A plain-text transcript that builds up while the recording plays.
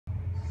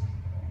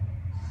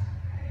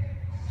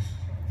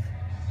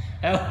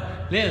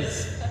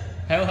Liz,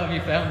 how have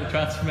you found the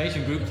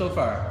transformation group so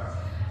far?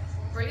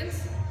 Brilliant.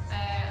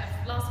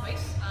 I've lost weight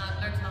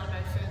and learned a lot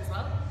about food as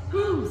well.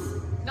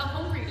 Woo! Not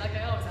hungry like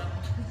I always am.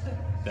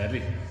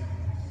 Deadly.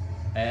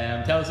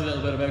 Tell us a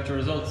little bit about your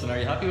results, and are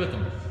you happy with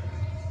them?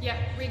 Yeah,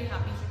 really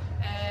happy.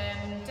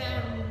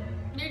 Down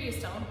nearly a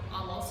stone,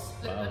 almost,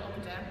 a little bit up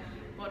and down,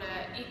 but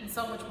eating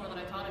so much more than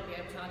I thought I'd be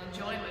able to, and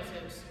enjoying my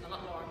food a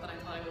lot more than I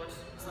thought I would.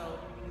 So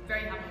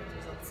very happy with the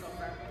results so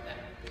far. Yeah.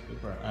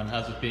 Super. And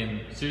has it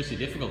been seriously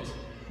difficult?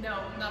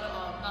 No, not at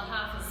all. Not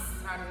half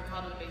as hard as I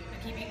thought it would be.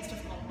 I keep eating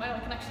stuff going, wow, I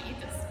can actually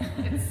eat this.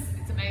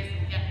 It's amazing.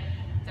 Yeah,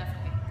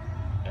 definitely.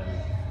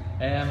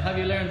 Have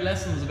you learned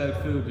lessons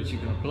about food which you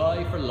can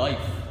apply for life?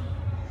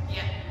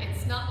 Yeah,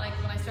 it's not like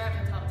when I started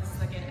I thought this is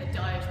like a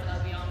diet that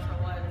I'll be on for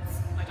a while.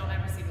 I don't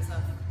ever see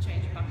myself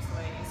changing back to the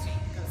way I used to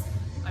eat because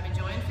I'm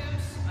enjoying food.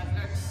 I've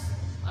learned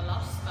a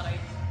lot that I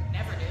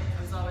never knew.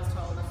 I was always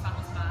told that fat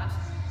was bad.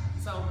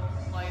 So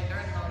by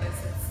learning all this,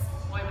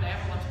 why would I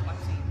ever want to go back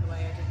to eating the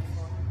way I did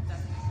before?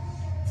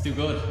 Definitely. It's too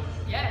good.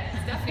 Yeah,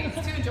 it's definitely,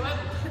 it's too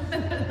enjoyable.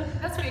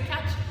 That's what you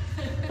catch.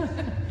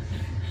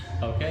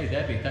 Okay,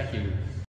 Debbie, thank you.